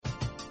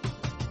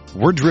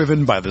We're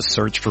driven by the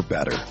search for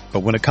better. But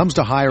when it comes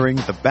to hiring,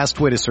 the best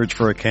way to search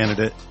for a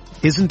candidate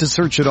isn't to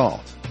search at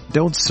all.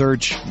 Don't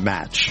search,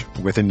 match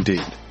with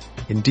Indeed.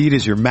 Indeed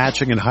is your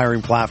matching and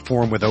hiring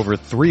platform with over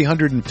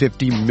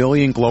 350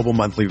 million global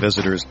monthly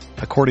visitors,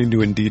 according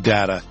to Indeed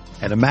data,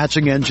 and a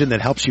matching engine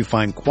that helps you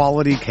find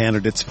quality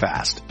candidates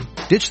fast.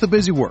 Ditch the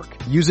busy work.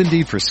 Use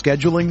Indeed for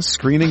scheduling,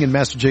 screening, and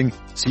messaging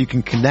so you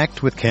can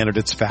connect with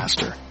candidates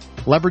faster.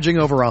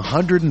 Leveraging over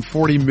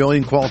 140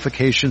 million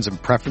qualifications and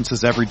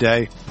preferences every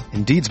day,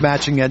 Indeed's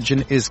matching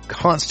engine is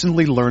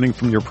constantly learning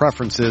from your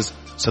preferences,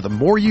 so the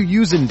more you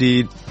use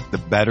Indeed, the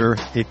better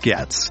it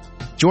gets.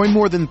 Join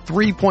more than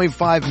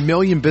 3.5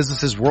 million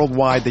businesses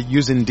worldwide that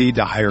use Indeed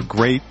to hire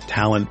great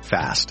talent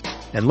fast.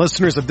 And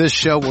listeners of this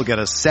show will get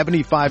a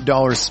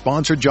 $75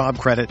 sponsored job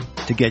credit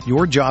to get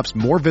your jobs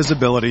more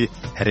visibility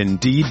at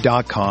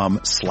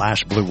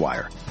Indeed.com/Blue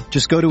Wire.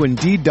 Just go to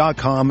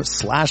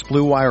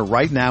Indeed.com/Blue Wire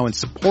right now and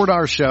support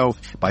our show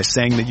by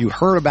saying that you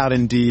heard about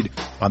Indeed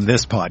on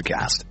this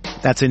podcast.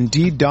 That's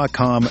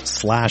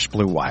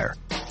Indeed.com/Blue Wire.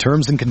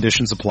 Terms and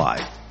conditions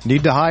apply.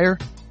 Need to hire?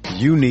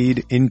 You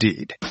need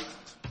Indeed.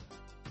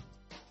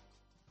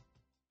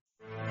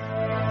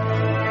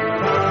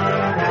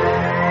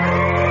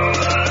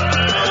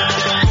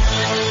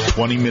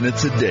 "20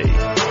 minutes a day,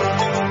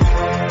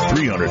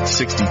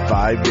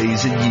 365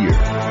 days a year.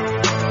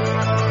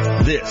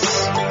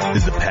 This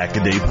is the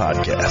Pack-A-Day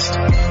Podcast.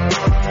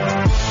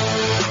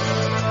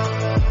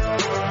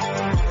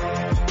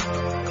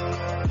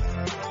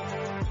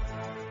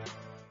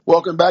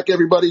 Welcome back,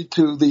 everybody,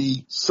 to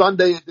the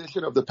Sunday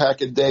edition of the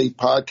Pack-A-Day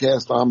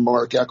Podcast. I'm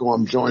Mark Eckel.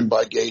 I'm joined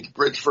by Gage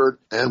Bridgeford,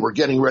 and we're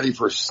getting ready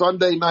for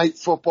Sunday night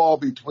football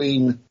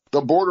between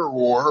the border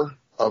war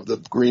of the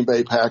Green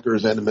Bay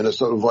Packers and the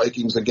Minnesota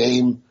Vikings, a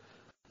game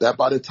that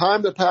by the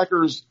time the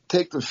Packers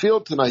take the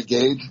field tonight,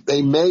 Gage,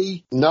 they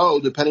may know,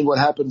 depending what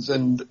happens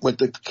with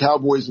the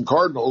Cowboys and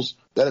Cardinals,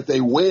 that if they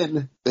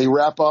win, they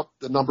wrap up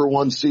the number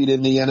one seed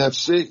in the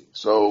NFC.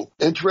 So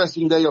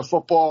interesting day of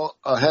football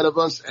ahead of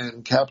us,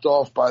 and capped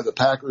off by the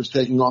Packers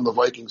taking on the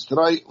Vikings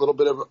tonight. A little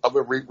bit of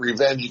a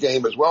revenge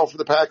game as well for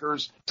the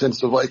Packers, since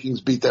the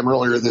Vikings beat them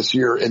earlier this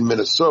year in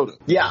Minnesota.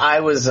 Yeah, I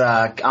was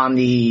on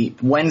the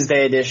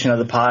Wednesday edition of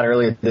the pod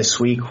earlier this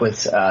week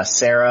with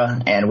Sarah,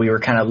 and we were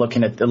kind of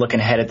looking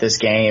ahead at this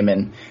game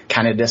and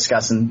kind of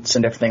discussing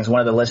some different things.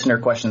 One of the listener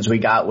questions we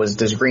got was,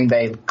 does Green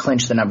Bay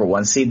clinch the number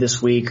one seed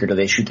this week, or do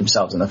they shoot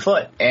themselves in the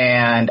foot?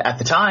 And at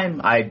the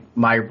time,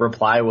 my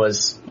reply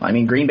was,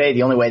 Green Bay,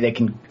 the only way they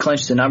can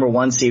clinch the number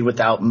one seed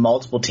without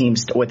multiple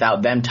teams,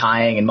 without them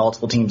tying and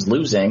multiple teams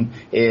losing,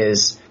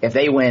 is if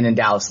they win and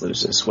Dallas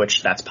loses,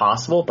 which that's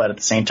possible. But at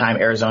the same time,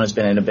 Arizona's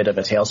been in a bit of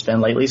a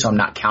tailspin lately, so I'm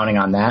not counting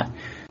on that.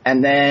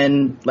 And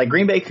then,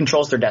 Green Bay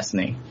controls their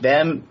destiny.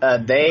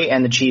 They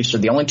and the Chiefs are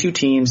the only two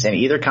teams in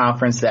either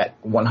conference that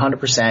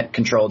 100%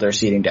 control their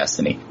seeding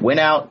destiny. Win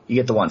out, you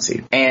get the one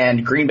seed.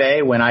 And Green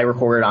Bay, when I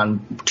recorded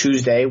on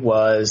Tuesday,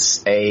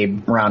 was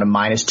around a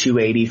minus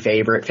 280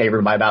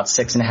 favored by about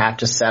 6.5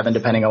 to 7,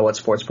 depending on what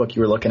sportsbook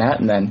you were looking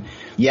at. And then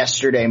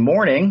yesterday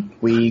morning,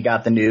 we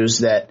got the news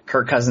that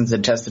Kirk Cousins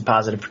had tested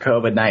positive for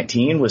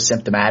COVID-19, was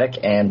symptomatic,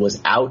 and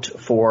was out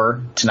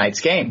for tonight's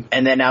game.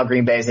 And then now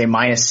Green Bay is a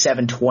minus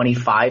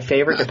 725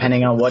 favorite,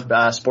 depending on what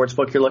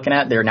sportsbook you're looking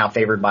at. They're now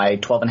favored by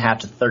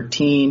 12.5 to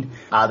 13.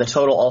 The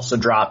total also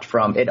dropped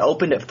from, it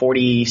opened at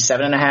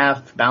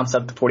 47.5, bounced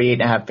up to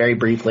 48.5 very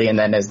briefly, and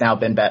then has now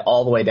been bet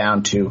all the way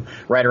down to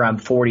right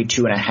around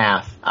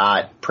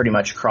 42.5, pretty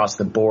much across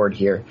the board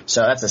here.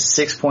 So that's a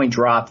 6-point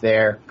drop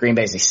there. Green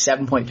Bay is a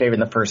 7-point favorite in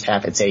the first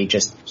half. It's a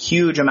just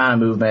huge amount of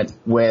movement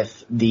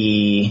with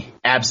the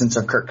absence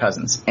of Kirk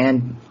Cousins.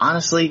 And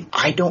honestly,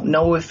 I don't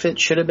know if it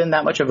should have been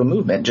that much of a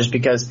movement, just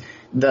because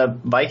the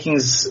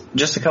Vikings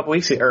just a couple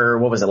weeks, or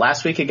what was it,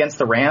 last week against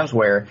the Rams,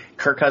 where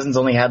Kirk Cousins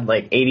only had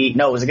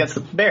it was against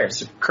the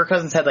Bears. Kirk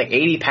Cousins had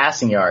 80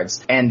 passing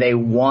yards, and they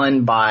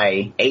won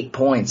by 8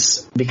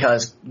 points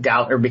because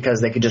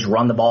they could just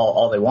run the ball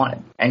all they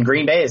wanted. And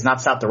Green Bay has not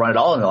stopped the run at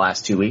all in the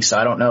last 2 weeks, so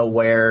I don't know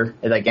where,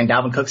 and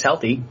Dalvin Cook's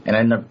healthy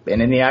and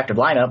in the active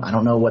lineup. I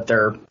don't know what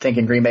they're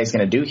thinking Green Bay's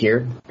going to do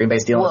here. Green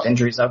Bay's dealing with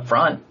injuries up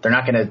front. They're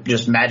not going to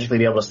just magically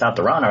be able to stop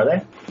the run, are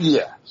they?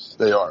 Yes,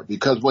 they are,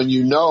 because when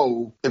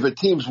if a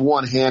team's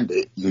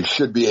one-handed, you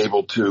should be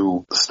able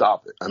to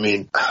stop it.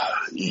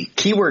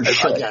 Keyword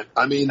should.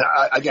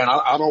 Again,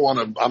 I don't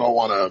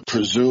want to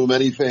presume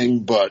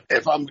anything, but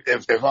if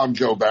I'm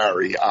Joe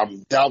Barry,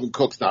 Dalvin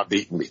Cook's not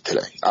beating me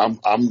today.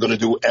 I'm going to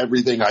do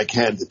everything I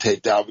can to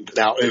take Dalvin.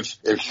 Now,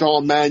 if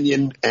Sean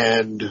Mannion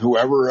and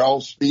whoever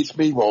else beats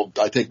me, well,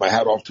 I take my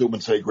hat off to him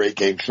and say, great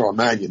game, Sean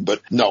Mannion.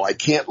 But no, I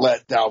can't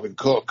let Dalvin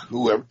Cook,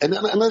 and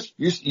unless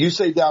you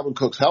say Dalvin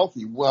Cook's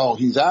healthy, well,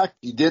 he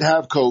did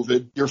have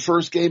COVID. Your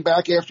first game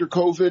back after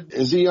COVID,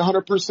 is he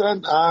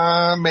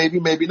 100%? Maybe,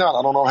 maybe not.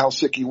 I don't know how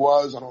sick he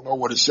was. I don't know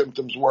what his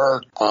symptoms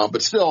were.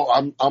 But still,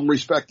 I'm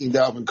respecting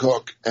Dalvin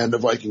Cook and the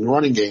Viking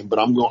running game, but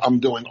I'm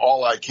doing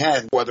all I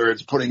can, whether it's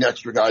it's putting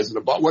extra guys in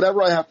the box,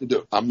 whatever I have to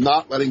do. I'm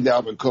not letting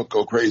Dalvin Cook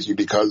go crazy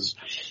because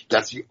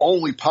that's the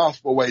only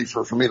possible way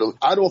for me to.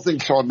 I don't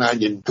think Sean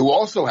Mannion, who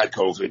also had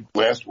COVID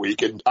last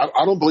week, and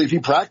I don't believe he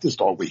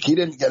practiced all week. He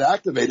didn't get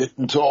activated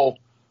until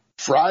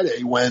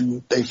Friday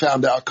when they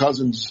found out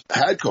Cousins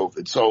had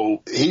COVID.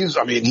 So he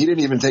didn't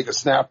even take a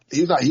snap.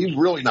 He's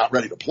really not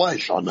ready to play,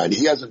 Sean Mannion.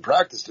 He hasn't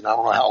practiced in I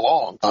don't know how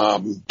long.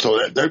 So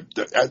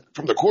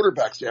from the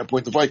quarterback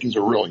standpoint, the Vikings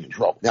are really in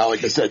trouble. Now,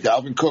 like I said,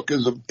 Dalvin Cook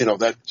is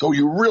so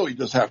you really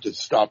just have to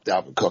stop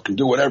Dalvin Cook and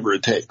do whatever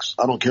it takes.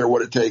 I don't care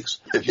what it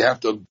takes. If you have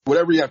to,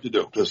 whatever you have to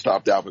do to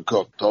stop Dalvin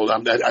Cook. So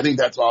I think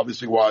that's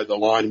obviously why the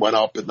line went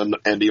up and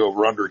the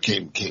over-under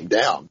came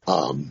down.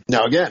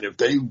 Now again, if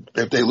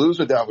they lose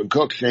to Dalvin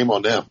Cook, shame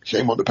on them.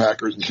 Shame on the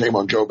Packers and shame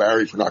on Joe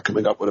Barry for not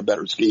coming up with a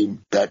better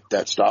scheme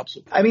that stops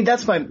it. I mean,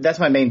 that's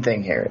my main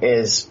thing here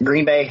is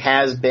Green Bay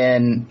has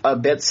been a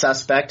bit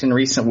suspect in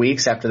recent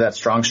weeks after that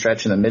strong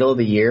stretch in the middle of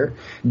the year.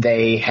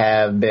 They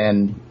have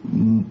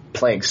been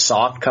playing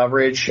soft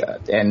coverage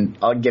and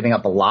giving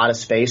up a lot of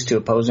space to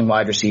opposing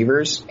wide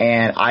receivers.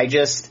 And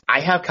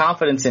I have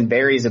confidence in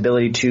Barry's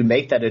ability to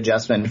make that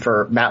adjustment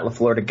for Matt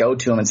LaFleur to go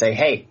to him and say,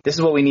 hey, this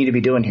is what we need to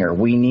be doing here.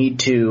 We need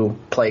to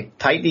play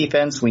tight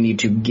defense. We need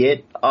to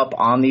get up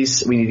on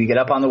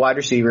the wide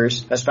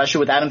receivers, especially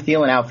with Adam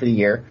Thielen out for the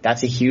year.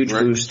 That's a huge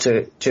boost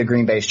to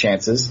Green Bay's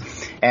chances.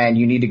 And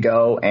you need to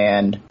go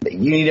and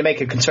you need to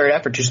make a concerted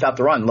effort to stop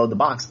the run, load the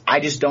box. I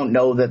just don't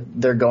know that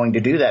they're going to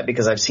do that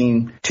because I've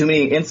seen too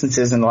many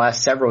instances in the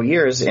last several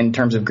years in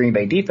terms of Green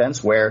Bay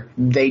defense where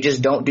they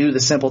just don't do the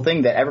simple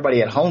thing that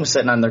everybody at home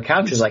sitting on their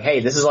couch is like, hey,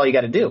 this is all you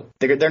got to do.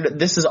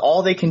 This is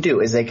all they can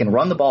do is they can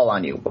run the ball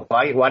on you.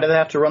 Why do they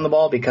have to run the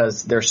ball?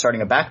 Because they're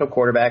starting a backup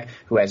quarterback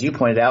who, as you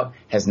pointed out,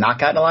 has not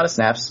gotten a lot of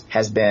snaps,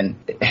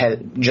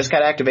 just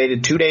got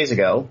activated 2 days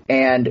ago,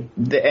 and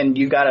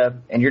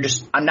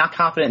I'm not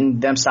confident in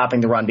them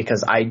stopping the run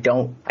because I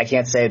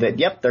can't say that,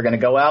 yep, they're going to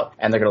go out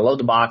and they're going to load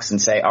the box and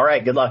say, all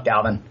right, good luck,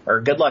 Dalvin, or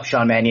good luck,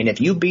 Sean Mannion.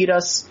 If you beat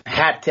us,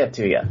 hat tip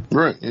to you.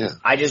 Right, yeah.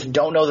 I just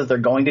don't know that they're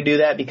going to do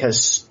that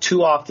because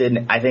too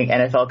often I think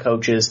NFL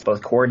coaches,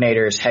 both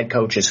coordinators, head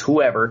coaches,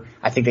 whoever,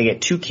 I think they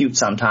get too cute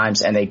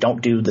sometimes and they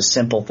don't do the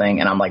simple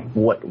thing. And I'm like,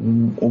 what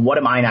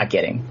am I not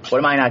getting? What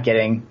am I not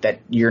getting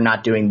that you're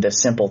not doing the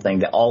simple thing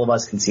that all of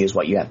us can see is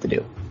what you have to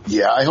do?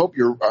 Yeah, I hope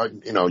you're,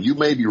 you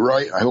may be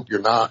right. I hope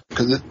you're not,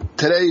 because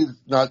today's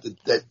not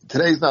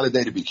a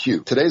day to be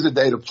cute. Today's a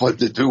day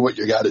to do what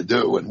you got to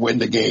do and win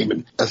the game.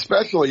 And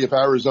especially if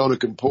Arizona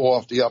can pull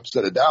off the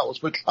upset of Dallas,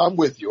 but I'm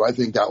with you. I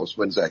think Dallas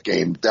wins that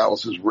game.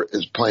 Dallas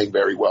is playing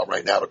very well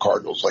right now. The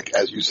Cardinals, like,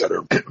 as you said,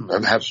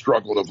 have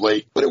struggled of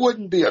late, but it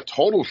wouldn't be a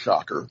total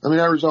shocker. I mean,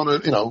 Arizona,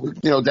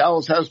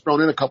 Dallas has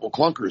thrown in a couple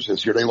clunkers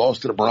this year. They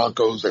lost to the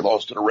Broncos. They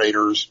lost to the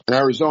Raiders, and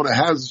Arizona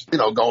has,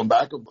 going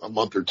back a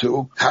month or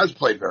two, has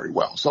played very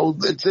well. So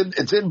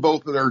it's in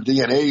both of their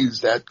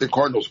DNAs that the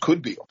Cardinals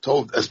could be.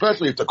 So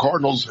especially if the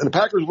Cardinals, and the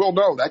Packers will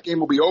know, that game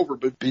will be over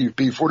but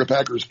before the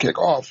Packers kick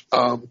off,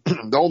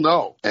 they'll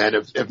know. And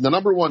if the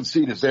number one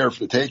seed is there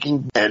for the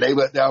taking and they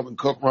let Dalvin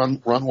Cook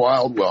run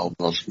wild, well,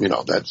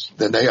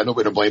 then they got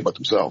nobody to blame but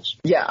themselves.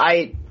 Yeah,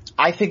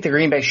 I think the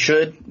Green Bay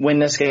should win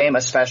this game,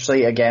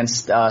 especially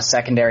against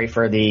secondary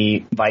for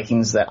the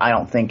Vikings that I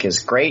don't think is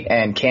great.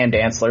 And Cam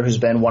Dantzler, who's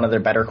been one of their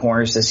better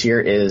corners this year,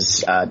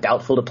 is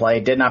doubtful to play.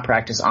 Did not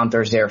practice on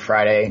Thursday or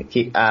Friday.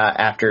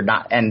 That's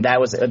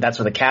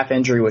with a calf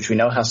injury, which we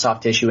know how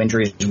soft tissue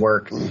injuries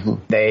work.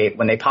 Mm-hmm.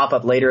 When they pop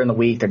up later in the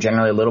week, they're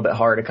generally a little bit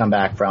harder to come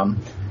back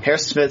from.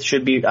 Harrison Smith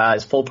should be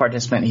his full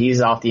participant.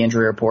 He's off the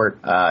injury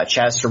report.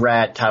 Chaz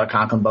Surratt, Tyler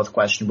Conklin, both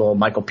questionable.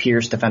 Michael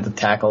Pierce, defensive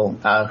tackle,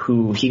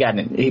 who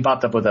he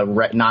popped up with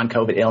a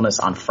non-COVID illness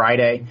on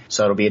Friday,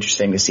 so it'll be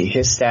interesting to see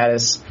his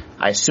status.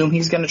 I assume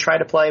he's going to try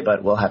to play,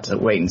 but we'll have to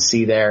wait and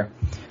see there.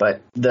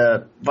 But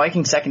the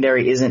Viking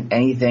secondary isn't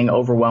anything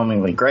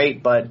overwhelmingly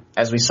great, but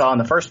as we saw in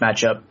the first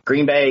matchup,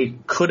 Green Bay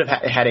could have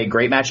had a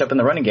great matchup in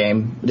the running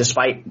game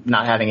despite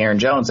not having Aaron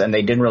Jones, and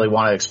they didn't really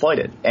want to exploit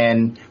it.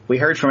 And we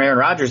heard from Aaron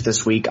Rodgers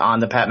this week on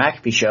the Pat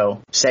McAfee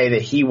show say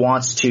that he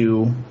wants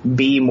to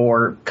be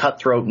more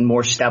cutthroat and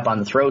more step on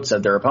the throats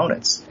of their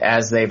opponents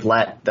as they've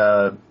let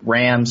the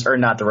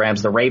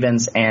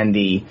Ravens and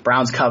the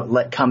Browns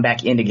come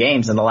back into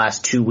games in the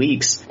last 2 weeks.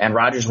 And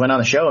Rodgers went on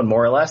the show and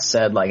more or less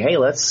said, like, hey,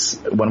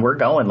 when we're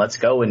going, let's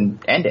go and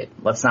end it.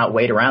 Let's not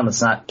wait around.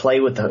 Let's not play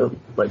with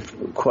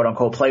quote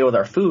unquote, play with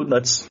our food.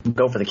 Let's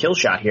go for the kill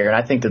shot here. And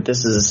I think that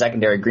this is a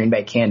secondary Green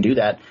Bay can do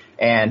that.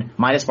 And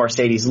minus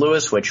Mercedes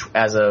Lewis, which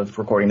as of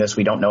recording this,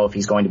 we don't know if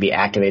he's going to be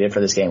activated for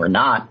this game or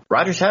not.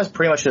 Rodgers has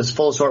pretty much his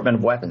full assortment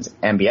of weapons.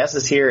 MVS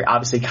is here.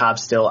 Obviously,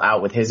 Cobb's still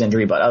out with his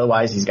injury, but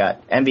otherwise he's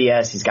got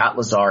MVS, he's got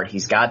Lazard,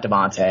 he's got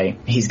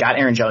Devontae, he's got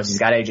Aaron Jones, he's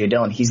got A.J.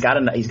 Dillon. He's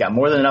got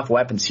more than enough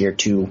weapons here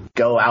to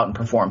go out and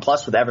perform.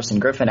 Plus, with Everson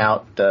Griffin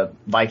out, the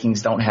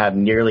Vikings don't have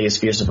nearly as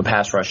fierce of a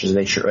pass rush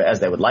as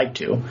they would like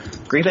to.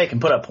 Green Bay can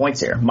put up points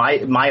here.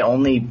 My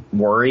only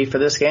worry for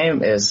this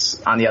game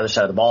is on the other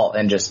side of the ball,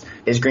 and just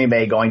is Green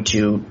Bay going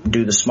to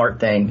do the smart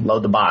thing,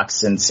 load the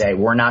box, and say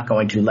we're not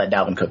going to let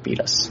Dalvin Cook beat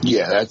us?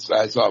 Yeah,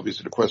 that's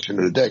obviously the question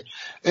of the day.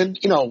 And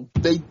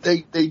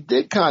they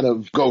did kind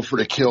of go for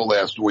the kill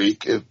last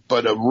week,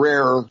 but a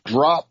rare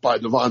drop by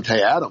Davante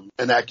Adams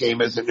in that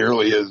game isn't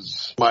nearly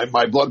as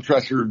my blood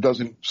pressure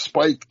doesn't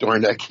spike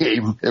during that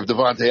game if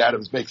Davante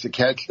Adams makes a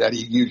catch that he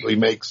usually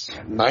makes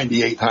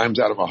 98 times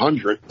out of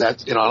 100.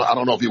 That's I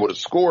don't know if he would have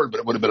scored, but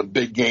it would have been a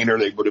big gainer.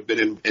 They would have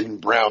been in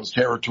Browns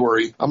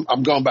territory.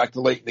 I'm going back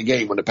to late in the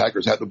game when the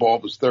Packers had the ball,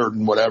 it was third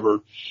and whatever.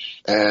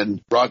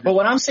 And Rodgers. But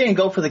when I'm saying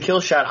go for the kill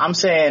shot, I'm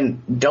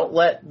saying don't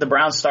let the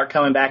Browns start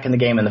coming back in the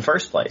game in the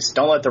first place.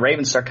 Don't let the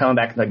Ravens start coming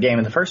back in the game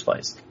in the first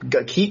place.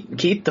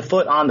 Keep the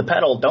foot on the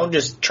pedal. Don't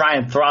just try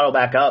and throttle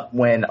back up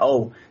when,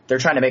 they're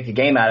trying to make a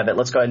game out of it.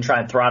 Let's go ahead and try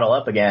and throttle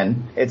up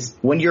again. It's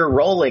when you're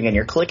rolling and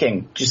you're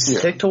clicking, just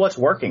stick to what's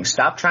working.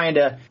 Stop trying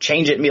to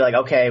change it and be like,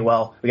 okay,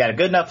 well, we got a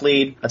good enough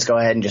lead. Let's go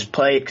ahead and just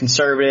play it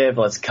conservative.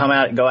 Let's go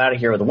out of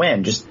here with a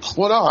win.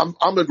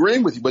 I'm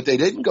agreeing with you, but they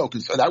didn't go.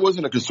 That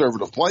wasn't a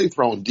conservative play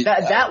throwing deep.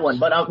 That one,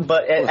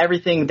 but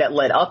everything that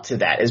led up to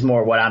that is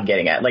more what I'm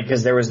getting at. Like,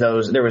 because there was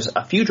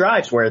a few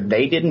drives where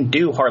they didn't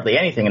do hardly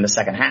anything in the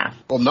second half.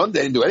 Well, none,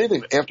 they didn't do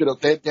anything after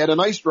they had a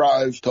nice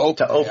drive to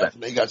open.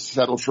 And they got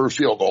settled for a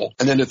field goal.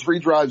 And then the 3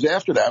 drives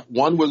after that,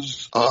 one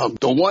was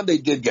the one they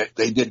did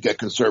get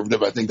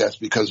conservative. I think that's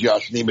because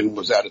Josh Neiman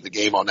was out of the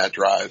game on that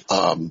drive.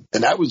 And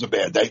that was a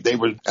bad day.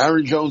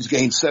 Aaron Jones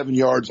gained 7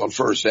 yards on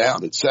first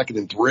down. It's 2nd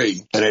and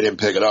 3, and they didn't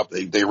pick it up.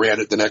 They ran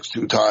it the next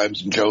 2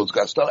 times, and Jones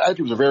got stuffed. I think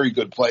it was a very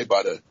good play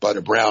by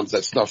the Browns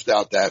that stuffed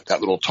out that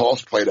little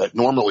toss play that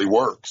normally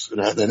works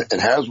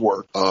and has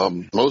worked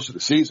most of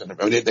the season.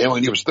 I mean,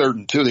 it was 3rd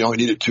and 2. They only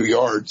needed 2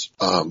 yards.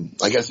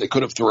 I guess they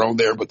could have thrown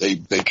there, but they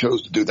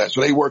chose to do that.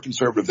 So they were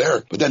conservative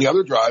there. But then the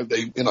other drive,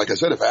 like I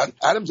said, if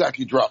Adams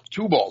actually dropped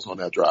 2 balls on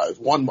that drive,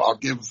 one, I'll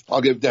give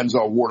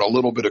Denzel Ward a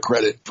little bit of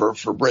credit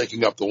for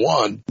breaking up the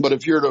one. But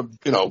if you're the,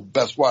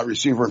 best wide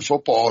receiver in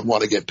football and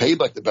want to get paid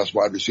like the best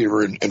wide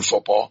receiver in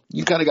football,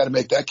 you kind of got to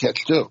make that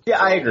catch too. Yeah,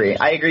 I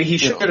agree. He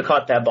should have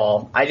caught that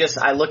ball.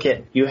 I look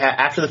at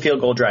after the field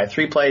goal drive,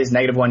 3 plays,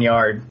 -1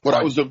 yard. Well,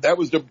 that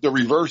was the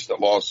reverse that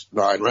lost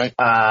 9, right?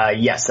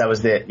 Yes, that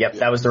was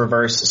that was the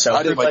reverse. So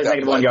 3 plays,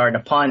 -1 yard,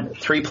 and a punt,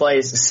 3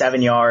 plays,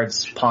 7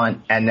 yards,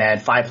 punt, and then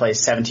 5 plays,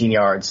 17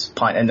 yards,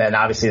 punt, and then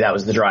obviously that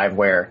was the drive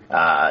where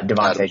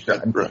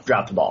Devontae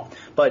dropped the ball.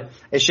 But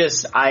it's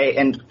just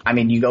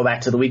you go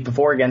back to the week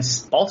before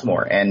against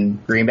Baltimore,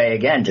 and Green Bay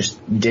again just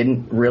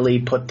didn't really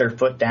put their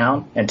foot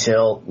down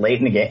until late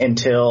in the game,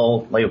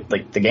 until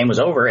the game was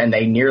over, and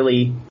they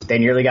nearly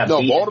got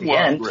beat Baltimore, at the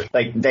end.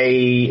 Like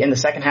in the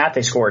second half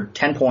they scored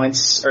 10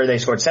 points, or they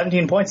scored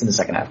 17 points in the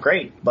second half.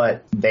 Great,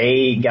 but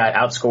they got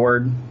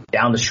outscored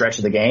down the stretch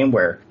of the game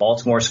where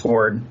Baltimore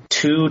scored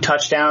 2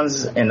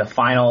 touchdowns in the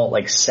final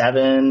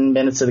 7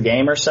 minutes of the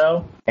game or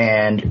so,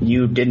 and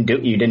you didn't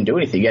do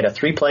anything. You had a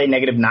 3-play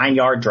 -9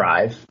 yard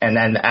drive, and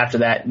then after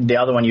that the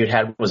other one you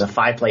had was a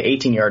 5-play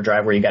 18-yard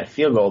drive where you got a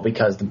field goal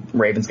because the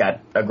Ravens got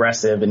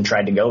aggressive and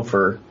tried to go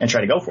for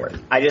it.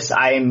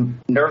 I'm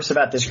nervous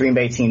about this Green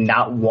Bay team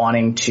not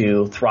wanting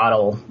to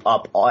throttle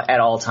up at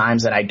all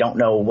times, and I don't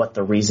know what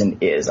the reason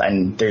is.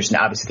 And there's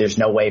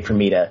no way for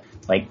me to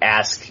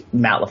ask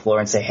Matt LaFleur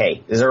and say,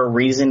 hey, is there a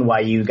reason why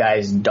you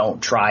guys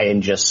don't try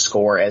and just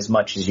score as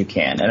much as you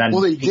can? And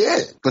they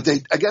did, but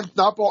they against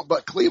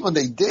but Cleveland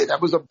they did.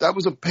 That was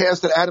a pass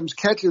that Adams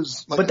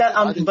catches. But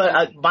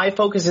my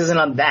focus isn't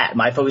on that.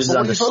 My focus is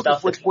on the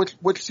stuff.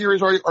 Which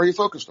series are you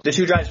focused on? The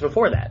 2 drives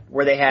before that,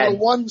 where they had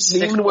one.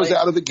 Neiman was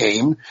out of the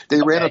game.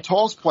 They ran a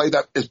toss play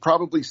that is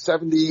probably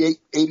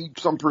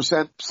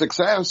 80%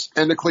 success,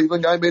 and the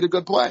Cleveland guy made a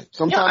good play.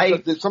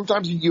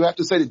 Sometimes you have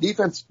to say the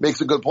defense makes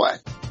a good play.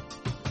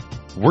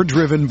 We're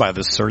driven by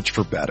the search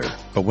for better.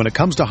 But when it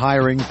comes to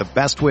hiring, the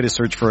best way to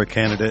search for a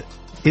candidate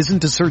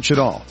isn't to search at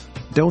all.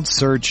 Don't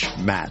search,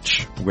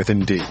 match with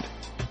Indeed.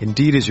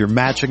 Indeed is your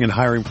matching and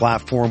hiring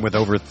platform with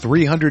over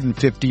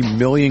 350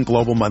 million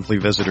global monthly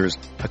visitors,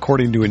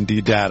 according to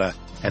Indeed data,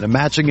 and a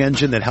matching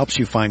engine that helps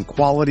you find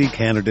quality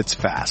candidates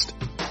fast.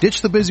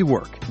 Ditch the busy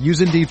work. Use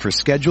Indeed for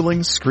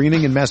scheduling,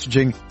 screening, and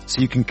messaging so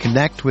you can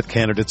connect with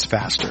candidates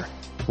faster.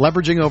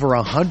 Leveraging over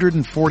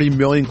 140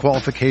 million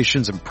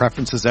qualifications and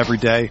preferences every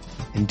day,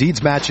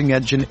 Indeed's matching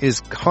engine is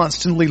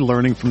constantly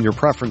learning from your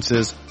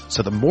preferences,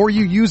 so the more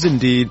you use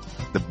Indeed,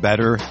 the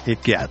better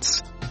it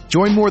gets.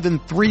 Join more than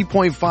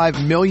 3.5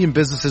 million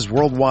businesses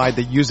worldwide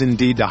that use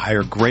Indeed to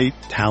hire great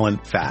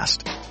talent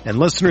fast. And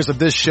listeners of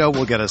this show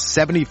will get a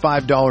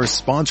 $75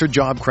 sponsored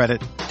job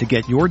credit to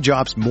get your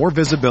jobs more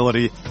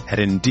visibility at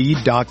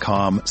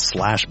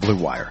Indeed.com/Blue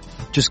Wire.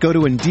 Just go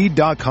to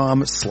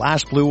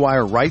Indeed.com/Blue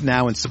Wire right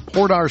now and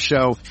support our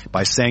show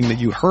by saying that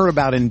you heard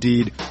about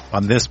Indeed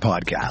on this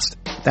podcast.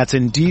 That's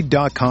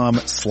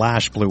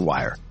Indeed.com/Blue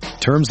Wire.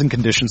 Terms and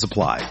conditions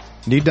apply.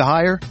 Need to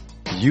hire?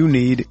 You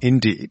need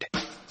Indeed.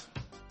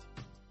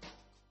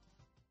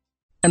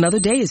 Another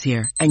day is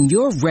here, and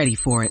you're ready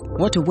for it.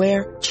 What to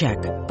wear? Check.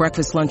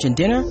 Breakfast, lunch, and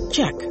dinner?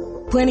 Check.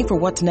 Planning for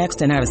what's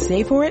next and how to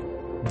save for it?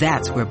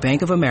 That's where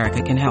Bank of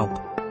America can help.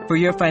 For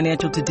your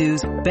financial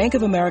to-dos, Bank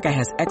of America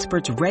has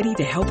experts ready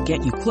to help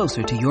get you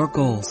closer to your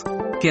goals.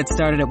 Get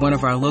started at one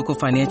of our local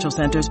financial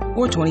centers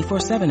or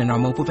 24/7 in our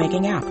mobile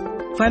banking app.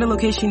 Find a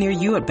location near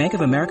you at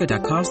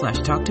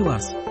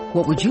bankofamerica.com/talktous.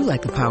 What would you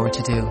like the power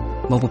to do?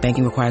 Mobile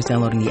banking requires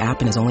downloading the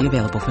app and is only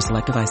available for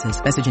select devices.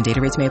 Message and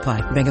data rates may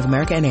apply. Bank of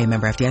America NA,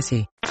 member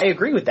FDIC. I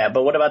agree with that,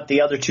 but what about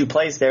the other two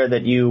plays there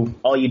that you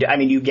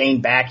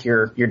gained back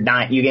you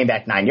gained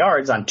back 9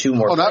 yards on two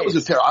more plays. That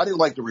was I didn't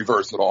like the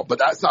reverse at all, but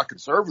that's not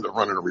conservative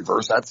running a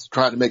reverse. That's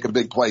trying to make a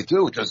big play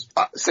too. Just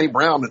St.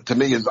 Brown to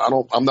me is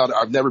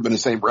I've never been a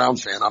St. Brown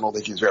fan. I don't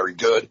think he's very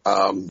good.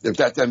 If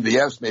that's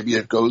MVS, maybe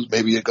it goes,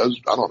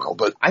 I don't know,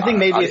 but I think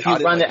maybe if you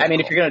run that,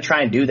 if you're going to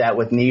try and do that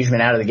with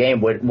Nijeman out of the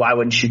game, why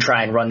wouldn't you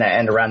try and run that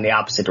end around the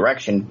opposite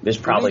direction is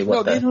probably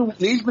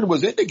Nijeman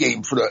was in the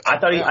game for the. I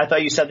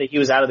thought you said that he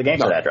was out of the game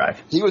for that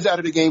drive. He was out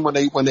of the game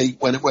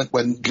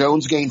when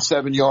Jones gained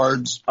 7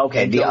 yards.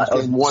 Okay, Jones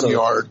gained 1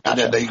 yard,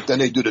 gotcha. And then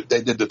they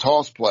did the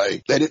toss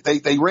play.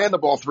 They ran the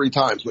ball 3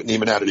 times with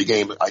Neiman out of the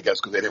game, I guess,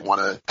 because they didn't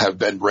want to have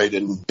Ben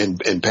Braden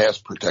in pass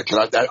protection.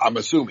 I'm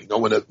assuming no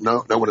one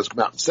has come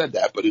out and said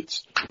that, but it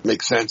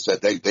makes sense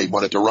that they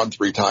wanted to run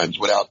 3 times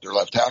without their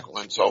left tackle,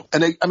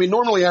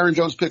 normally Aaron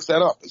Jones picks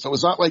that up, so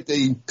it's not like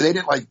they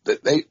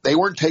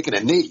weren't taking a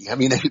knee.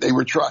 They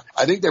were trying.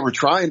 I think they were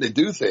trying to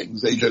do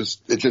things. It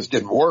just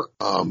didn't work.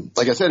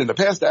 Like I said, in the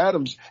past,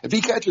 Adams, if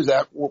he catches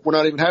that, we're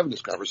not even having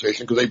this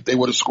conversation because they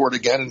would have scored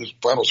again and his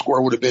final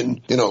score would have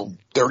been,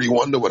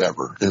 31 to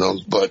whatever,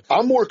 But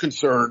I'm more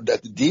concerned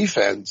that the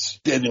defense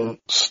didn't,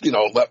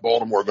 let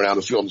Baltimore go down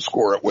the field and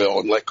score at will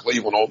and let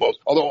Cleveland almost.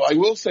 Although I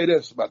will say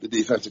this about the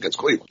defense against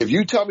Cleveland. If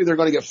you tell me they're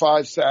going to get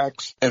 5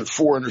 sacks and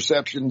 4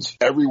 interceptions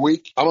every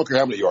week, I don't care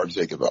how many yards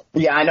they give up.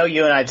 Yeah, I know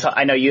you and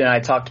I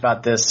talked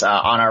about this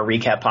on our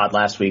recap pod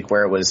last week,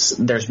 where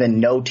there's been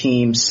no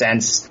team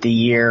since the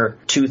year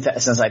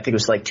since I think it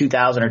was like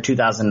 2000 or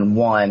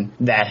 2001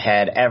 that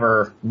had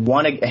ever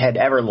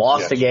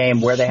lost a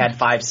game where they had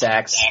 5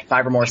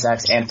 or more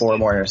sacks and 4 or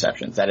more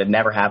interceptions. That had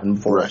never happened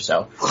before, right.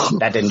 So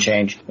that didn't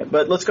change.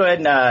 But let's go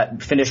ahead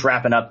and finish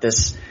wrapping up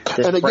this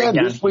and again,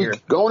 this week, here.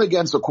 going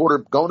against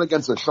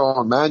a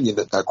Sean Mannion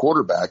at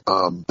quarterback,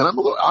 and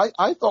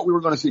I thought we were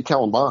going to see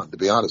Kellen Mond, to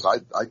be honest. I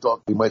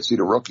thought we might see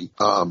the rookie.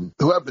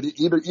 Whoever,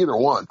 either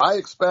one. I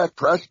expect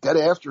press get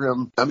after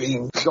him.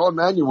 Sean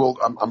Mannion will,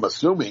 I'm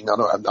assuming, I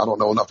don't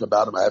know enough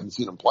about him. I haven't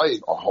seen him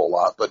play a whole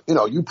lot, but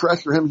you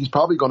pressure him, he's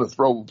probably going to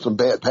throw some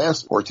bad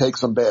passes or take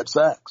some bad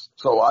sacks.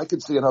 So I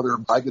could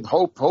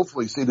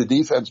hopefully see the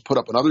defense put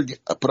up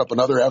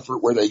another effort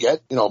where they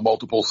get,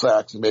 multiple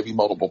sacks and maybe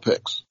multiple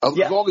picks. As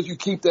long as you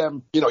keep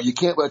them, you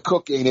can't let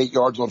Cook gain 8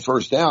 yards on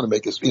first down and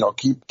make us,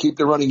 keep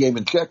the running game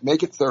in check,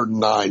 make it 3rd and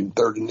 9,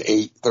 3rd and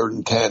 8, 3rd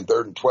and 10,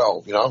 3rd and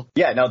 12,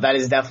 Yeah, no, that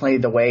is definitely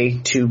the way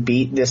to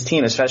beat this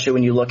team, especially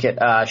when you look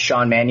at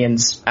Sean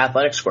Mannion's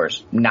athletic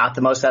scores. Not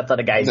the most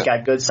athletic guy. He's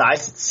got good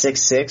size,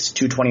 6'6",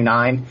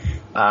 229,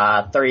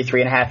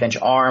 33.5-inch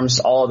arms.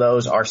 All of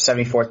those are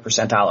 74th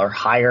percentile or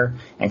higher,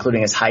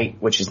 including his height,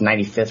 which is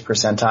 95th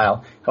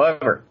percentile.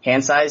 However,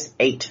 hand size,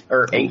 8th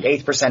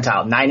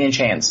percentile, 9-inch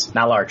hands,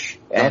 not large.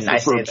 And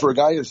for a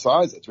guy his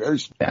size, it's very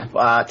small.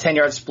 Yeah.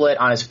 10-yard split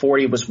on his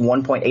 40 was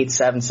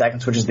 1.87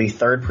 seconds, which is the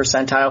 3rd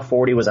percentile.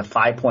 40 was a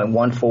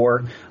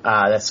 5.14.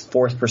 That's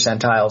 4th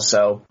percentile.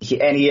 So he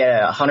had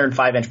a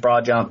 105-inch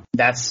broad jump.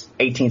 That's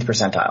 18th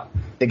percentile.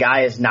 The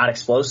guy is not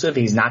explosive.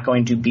 He's not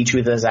going to beat you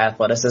with his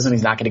athleticism.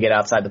 He's not going to get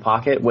outside the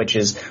pocket, which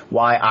is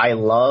why I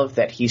love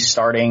that he's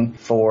starting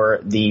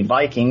for the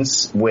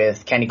Vikings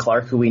with Kenny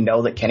Clark, who we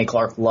know that Kenny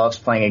Clark loves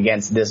playing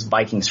against this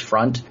Vikings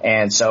front.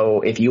 And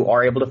so if you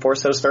are able to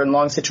force those 3rd and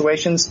long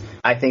situations,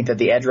 I think that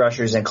the edge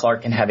rushers and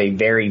Clark can have a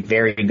very,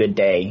 very good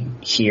day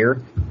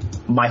here.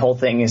 My whole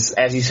thing is,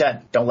 as you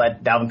said, don't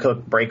let Dalvin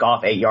Cook break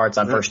off 8 yards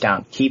on first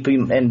down. Keep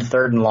him in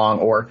 3rd and long,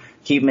 or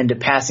keep him into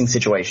passing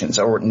situations,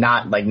 or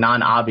not like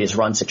non-obvious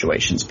run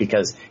situations,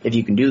 because if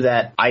you can do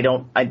that,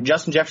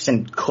 Justin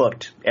Jefferson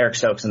cooked Eric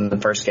Stokes in the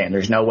first game.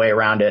 There's no way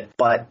around it,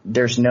 but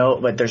there's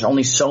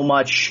only so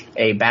much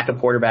a backup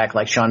quarterback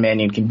like Sean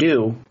Mannion can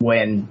do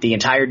when the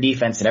entire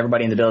defense and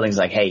everybody in the building is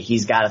like, hey,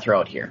 he's got to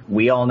throw it here.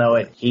 We all know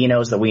it. He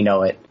knows that we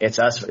know it. It's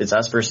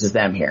us versus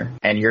them here.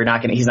 And he's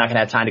not going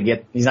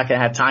to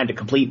have time to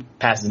complete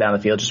passes down the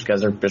field just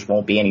because there just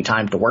won't be any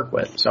time to work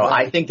with. So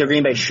I think the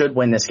Green Bay should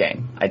win this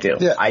game. I do.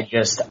 Yeah.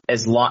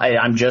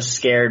 I'm just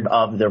scared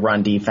of the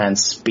run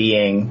defense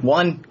being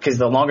one, because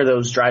the longer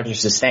those drives are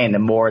sustained, the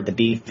more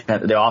the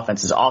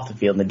offense is off the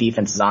field and the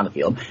defense is on the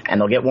field,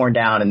 and they'll get worn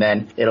down, and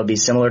then it'll be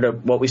similar to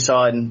what we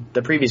saw in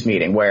the previous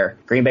meeting where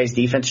Green Bay's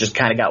defense just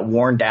kind of got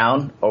worn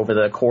down over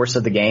the course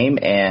of the game,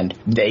 and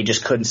they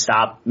just couldn't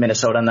stop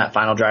Minnesota on that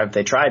final drive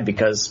they tried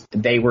because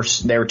they were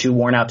too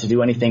worn out to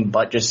do anything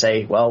but just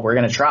say, well, we're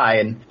going to try,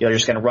 and you're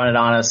just going to run it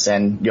on us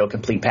and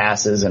complete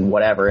passes and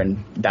whatever,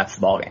 and that's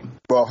the ball game.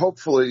 Well,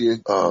 hopefully,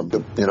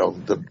 the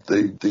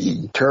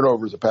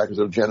turnovers the Packers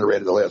have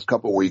generated the last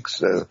couple of weeks,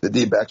 the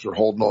D-backs are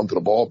holding on to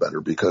the ball better,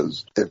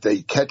 because if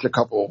they catch a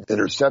couple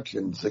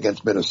interceptions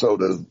against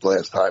Minnesota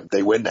last time,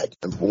 they win that.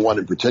 And one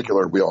in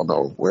particular, we all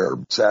know, where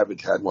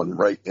Savage had one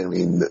right. I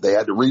mean, they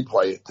had to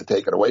replay it to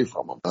take it away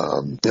from him.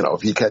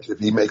 If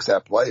he makes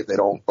that play, if they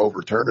don't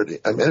overturn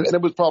it, and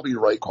it was probably the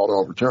right call to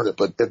overturn it,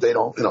 but if they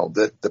don't,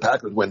 the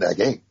Packers win that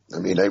game. I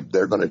mean,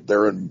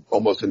 they're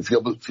almost in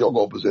field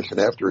goal position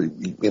after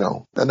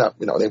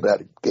they've had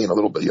to gain a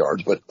little bit of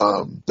yards, but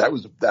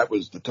that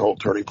was the total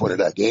turning point of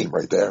that game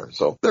right there.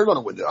 So they're going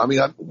to win it. I mean,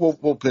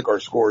 we'll pick our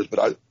scores,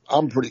 but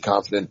I'm pretty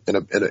confident in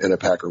a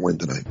Packer win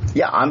tonight.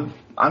 Yeah, I'm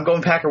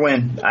going Packer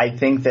win. I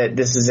think that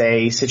this is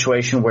a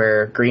situation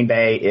where Green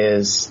Bay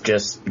is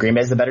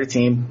the better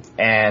team,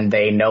 and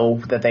they know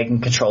that they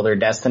can control their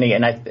destiny.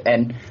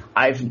 And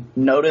I've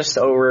noticed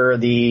over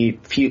the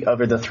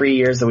 3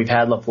 years that we've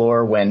had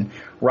LaFleur, when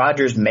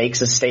Rodgers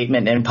makes a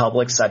statement in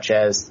public, such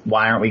as,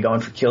 why aren't we going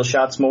for kill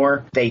shots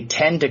more? They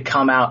tend to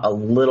come out a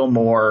little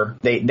more,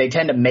 they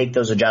tend to make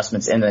those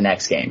adjustments in the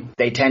next game.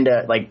 They tend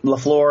to, like,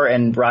 LaFleur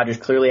and Rodgers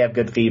clearly have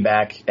good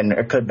feedback and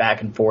are good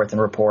back and forth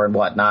and rapport and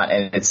whatnot.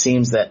 And it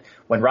seems that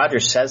when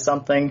Rodgers says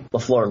something,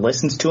 LaFleur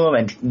listens to him,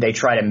 and they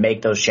try to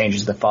make those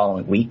changes the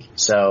following week.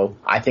 So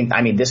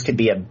this could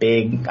be a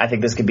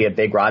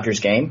big Rodgers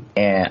game,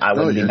 and I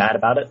wouldn't be mad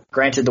about it.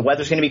 Granted, the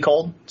weather's going to be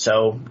cold,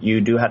 so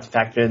you do have to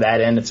factor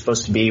that in. It's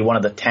supposed to be one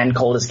of the 10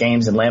 coldest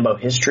games in Lambeau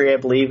history, I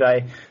believe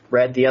I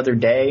read the other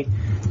day.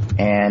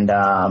 And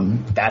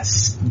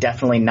that's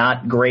definitely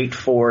not great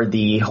for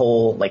the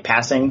whole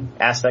passing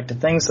aspect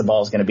of things. The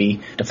ball is going to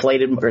be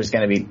deflated, or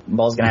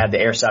ball's going to have the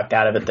air sucked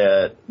out of it.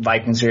 The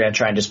Vikings are going to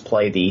try and just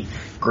play the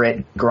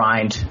grit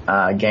grind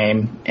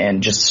game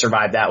and just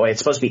survive that way. It's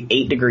supposed to be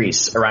 8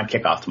 degrees around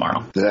kickoff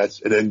tomorrow.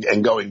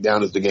 And going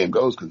down as the game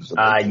goes, because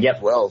yep.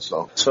 As well.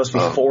 So it's supposed to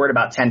be 4 at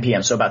about 10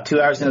 p.m. So about 2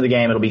 hours into the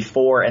game, it'll be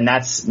 4, and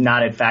that's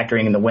not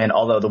factoring in the wind.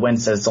 Although the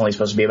wind says it's only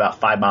supposed to be about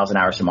 5 miles an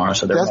hour tomorrow,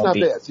 so there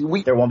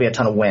won't be a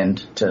ton of wind.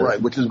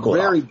 Which is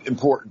very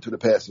important to the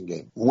passing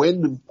game.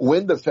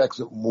 Wind affects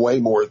it way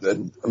more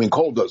than,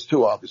 cold does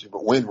too, obviously,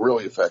 but wind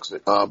really affects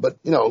it. But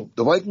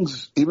the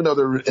Vikings, even though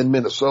they're in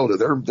Minnesota,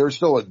 they're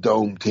still a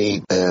dome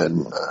team,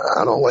 and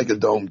I don't like a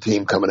dome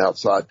team coming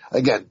outside.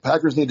 Again,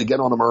 Packers need to get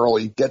on them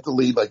early, get the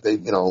lead like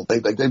they've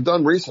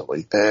done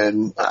recently,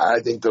 and I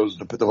think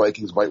the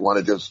Vikings might want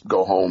to just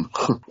go home.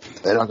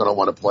 They're not going to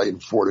want to play in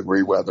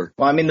 4-degree weather.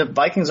 Well, the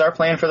Vikings are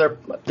playing for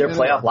their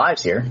playoff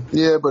lives here.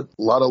 Yeah, but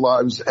a lot of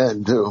lives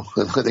end too.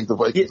 I think the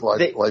Vikings'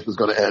 life is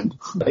going to end.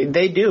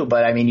 They do,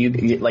 but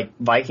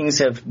Vikings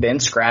have been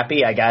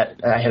scrappy. I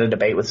had a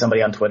debate with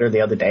somebody on Twitter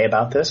the other day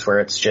about this, where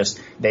it's just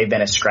they've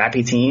been a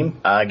scrappy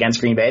team against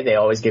Green Bay. They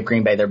always give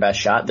Green Bay their best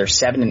shot. They're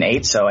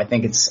 7-8, so I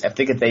think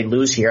if they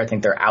lose here, I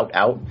think they're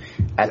out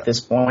at this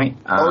point.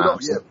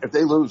 If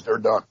they lose, they're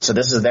done. So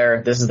this is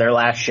their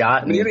last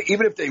shot.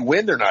 Even if they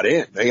win, they're not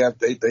in. They're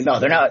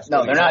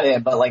not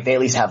in, but they at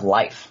least have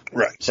life.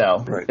 Right.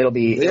 So it'll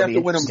be. They have to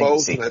win them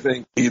both, and I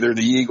think either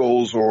the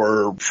Eagles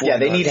or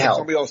they need help.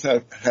 Somebody else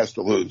has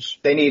to lose.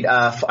 They need.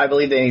 I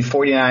believe they need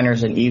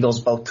 49ers and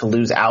Eagles both to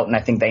lose out, and I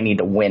think they need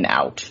to win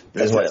out.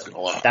 That's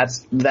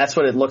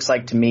what it looks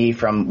like to me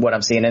from what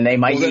I'm seeing, and they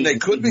might. Well, then they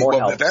could be.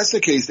 Well, if that's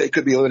the case, they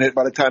could be eliminated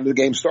by the time the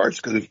game starts.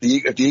 Because if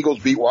the Eagles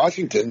beat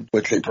Washington,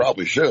 which they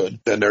probably should,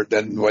 then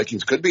the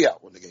Vikings could be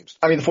out when the game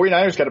starts. The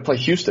 49ers got to play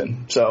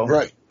Houston, so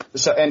right.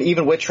 So, and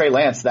even with Trey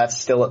Lance,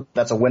 that's a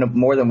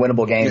more than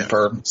winnable game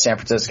for San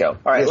Francisco.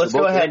 All right, let's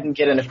go ahead and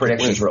get into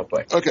predictions real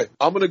quick. Okay,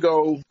 I'm going to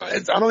go. I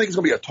don't think it's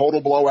going to be a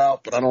total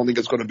blowout, but I don't think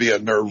it's going to be a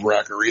nerve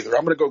wracker either.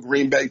 I'm going to go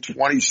Green Bay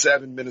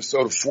 27,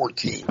 Minnesota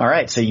 14. All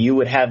right, so you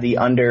would have the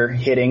under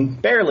hitting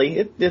barely.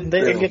 It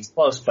gets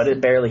close, but it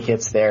barely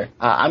hits there.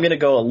 I'm going to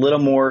go a little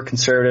more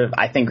conservative.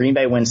 I think Green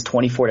Bay wins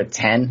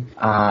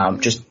 24-10.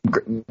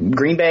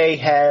 Green Bay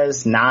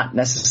has not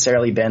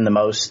necessarily been the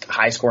most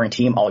high-scoring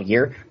team all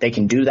year. They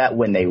can do that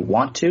when they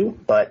want to,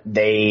 but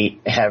they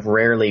have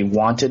rarely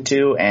wanted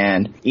to.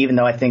 And even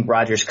though I think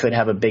Rodgers could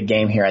have a big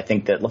game here, I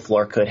think that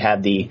LaFleur could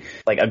have the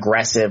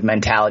aggressive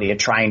mentality of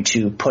trying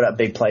to put up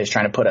big plays,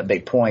 trying to put up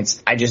big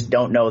points. I just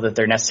don't know that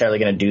they're necessarily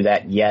going to do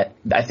that yet.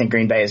 I think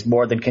Green Bay is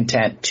more than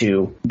content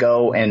to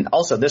go. And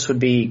also,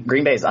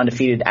 Green Bay is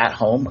undefeated at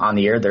home on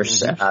the year. They're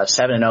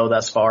 7-0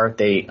 thus far.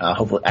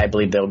 I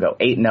believe they'll go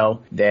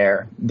 8-0.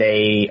 They're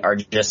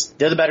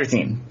the better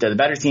team. They're the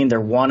better team. They're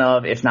one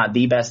of, if not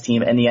the best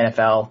team in the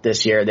NFL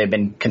this year. They've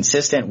been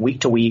consistent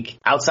week to week.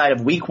 Outside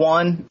of week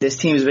 1, this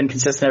team has been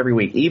consistent every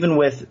week. Even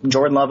with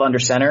Jordan Love under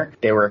center,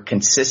 they were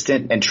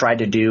consistent and tried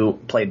to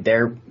play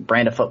their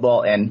brand of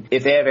football. And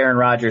if they have Aaron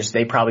Rodgers,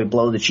 they probably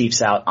blow the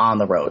Chiefs out on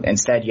the road.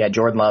 Instead, you had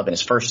Jordan Love in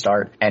his first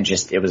start, and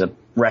it was a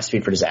recipe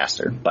for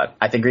disaster. But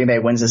I think Green Bay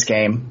wins this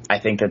game. I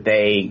think that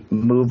they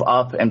move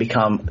up and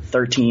become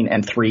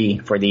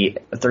 13-3 for the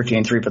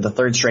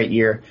third straight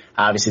year.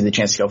 Obviously, the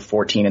chance to go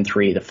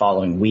 14-3 the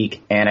following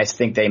week. And I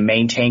think they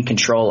maintain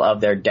control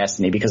of their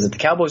destiny, because if the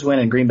Cowboys win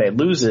and Green Bay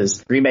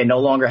loses, Green Bay no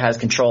longer has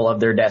control of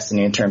their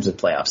destiny in terms of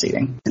playoff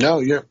seeding. No,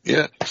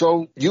 yeah.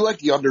 So you like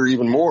the under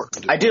even more.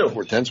 I do.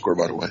 4-10 score,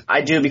 by the way.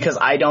 I do, because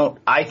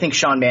I think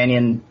Sean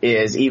Mannion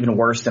is even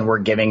worse than we're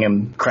giving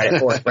him credit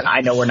for. But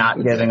I know we're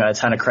not giving a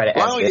ton of credit.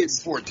 Well, I only gave him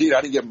 14.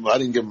 I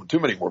didn't give him too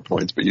many more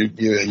points, but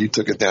you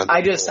took it down.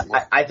 I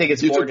think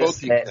it's more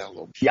just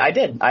that, yeah, I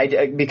did.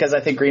 Because I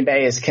think Green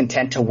Bay is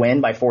content to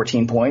win by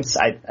 14 points.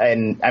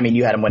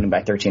 You had them winning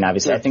by 13,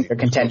 obviously. I think they're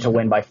content to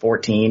win by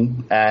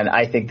 14, and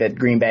I think that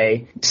Green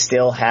Bay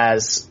still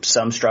has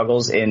some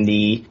struggles in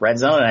the red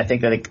zone, and I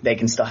think that they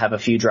can still have a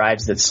few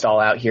drives that stall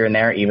out here and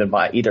there, either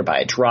by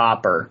a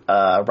drop, or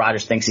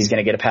Rodgers thinks he's going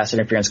to get a pass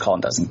interference call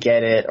and doesn't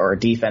get it, or a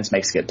defense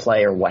makes a good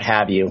play, or what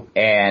have you.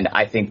 And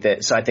I think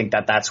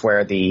that's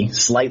where the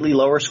slightly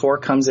lower score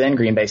comes in.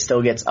 Green Bay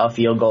still gets a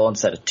field goal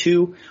instead of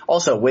 2.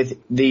 Also, with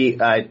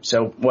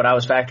so what I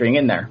was factoring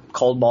in there,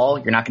 cold ball,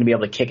 you're not going to be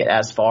able to kick it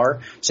as far,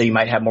 so you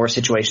might have more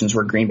situations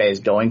where Green Bay is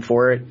going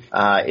for it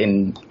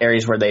in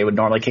areas where they would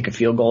normally kick a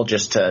field goal,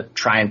 just to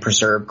try and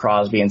preserve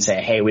Crosby and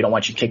say, hey, we don't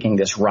want you kicking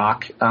this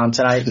rock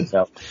tonight.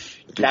 So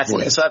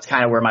that's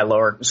kind of where my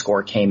lower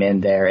score came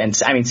in there. And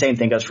same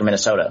thing goes for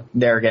Minnesota.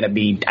 They're going to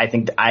be,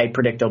 I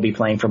predict they'll be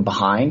playing from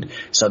behind,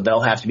 so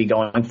they'll have to be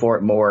going for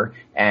it more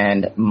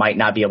and might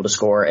not be able to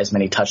score as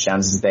many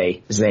touchdowns as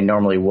they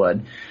normally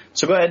would.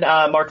 So go ahead,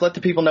 Mark, let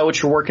the people know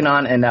what you're working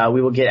on, and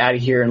we will get out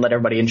of here and let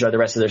everybody enjoy the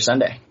rest of their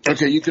Sunday.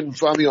 Okay, you can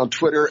find me on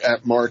Twitter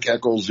at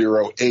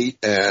MarkEcho08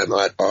 and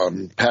at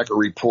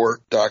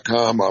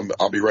PackerReport.com.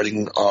 I'll be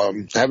writing,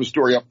 I have a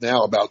story up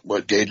now about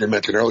what Gage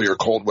mentioned earlier,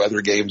 cold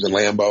weather games in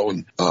Lambeau,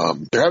 and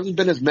there haven't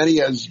been as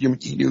many as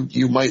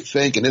you might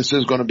think, and this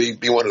is going to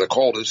be one of the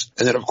coldest.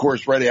 And then, of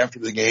course, right after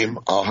the game,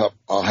 I'll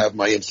have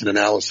my instant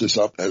analysis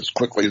up as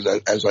quickly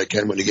as I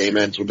can when the game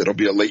ends, so it'll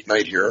be a late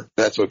night here.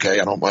 That's okay.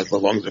 I don't mind, as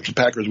long as if the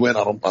Packers win,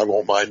 I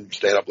won't mind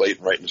staying up late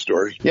and writing the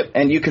story. Yep,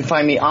 and you can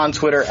find me on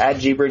Twitter at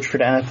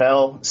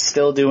GBridgefordNFL,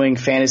 still doing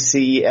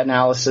fantasy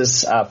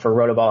analysis for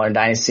Rotoballer and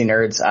Dynasty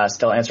Nerds,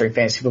 still answering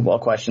fantasy football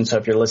questions. So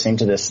if you're listening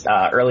to this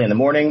early in the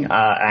morning,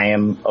 I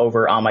am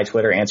over on my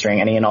Twitter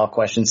answering any and all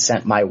questions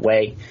sent my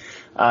way.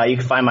 You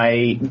can find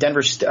my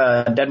Denver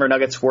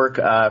Nuggets work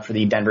for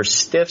the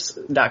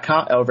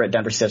DenverStiffs.com over at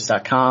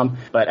DenverStiffs.com.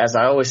 But as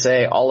I always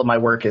say, all of my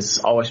work is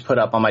always put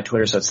up on my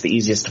Twitter, so it's the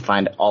easiest to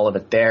find all of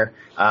it there.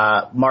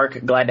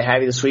 Mark, glad to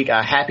have you this week.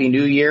 Happy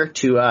New Year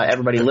to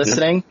everybody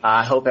listening.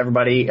 I hope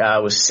everybody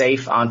was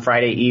safe on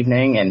Friday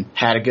evening and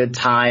had a good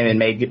time and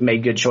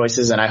made good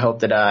choices. And I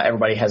hope that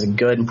everybody has a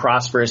good and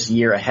prosperous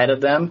year ahead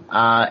of them.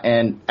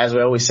 And as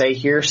we always say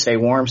here, stay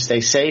warm, stay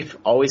safe,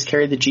 always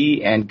carry the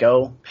G, and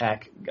go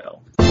Pack Go.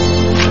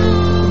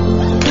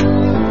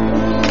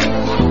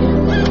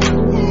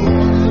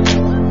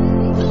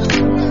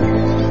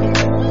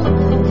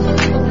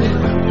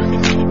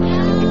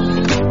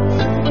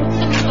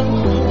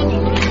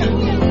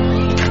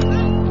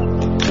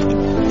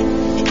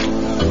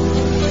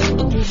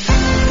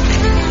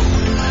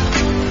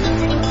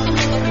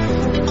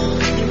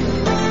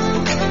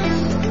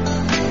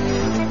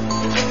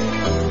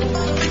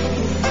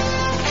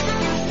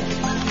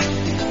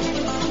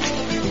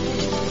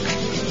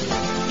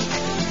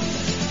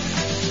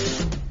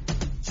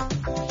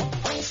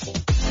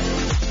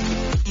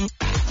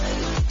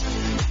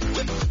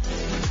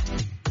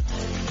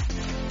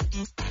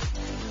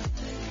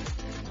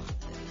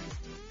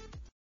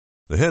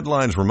 The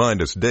headlines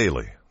remind us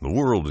daily, the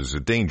world is a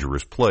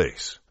dangerous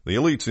place. The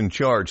elites in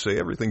charge say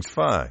everything's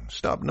fine,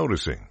 stop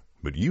noticing.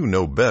 But you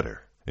know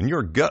better. And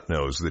your gut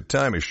knows that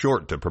time is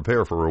short to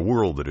prepare for a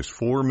world that is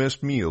 4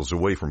 missed meals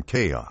away from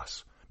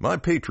chaos. My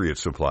Patriot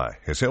Supply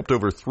has helped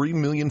over 3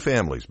 million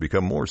families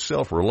become more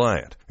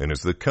self-reliant and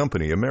is the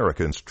company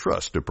Americans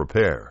trust to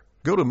prepare.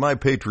 Go to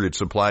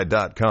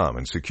MyPatriotSupply.com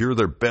and secure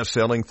their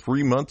best-selling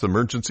 3-month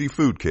emergency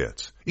food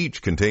kits.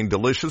 Each contain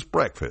delicious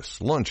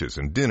breakfasts, lunches,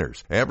 and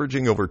dinners,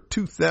 averaging over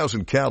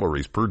 2,000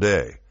 calories per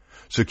day.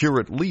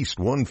 Secure at least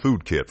 1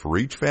 food kit for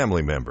each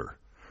family member.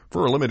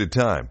 For a limited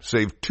time,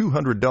 save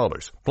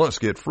 $200, plus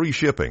get free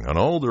shipping on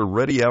all their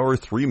Ready Hour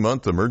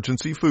 3-month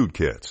emergency food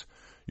kits.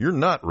 You're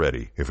not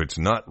ready if it's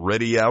not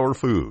Ready Hour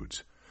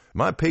Foods.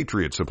 My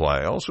Patriot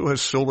Supply also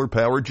has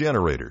solar-powered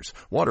generators,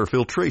 water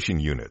filtration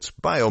units,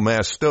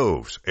 biomass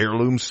stoves,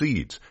 heirloom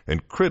seeds,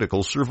 and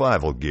critical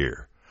survival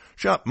gear.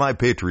 Shop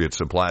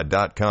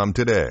MyPatriotSupply.com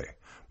today.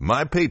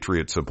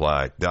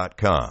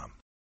 MyPatriotSupply.com.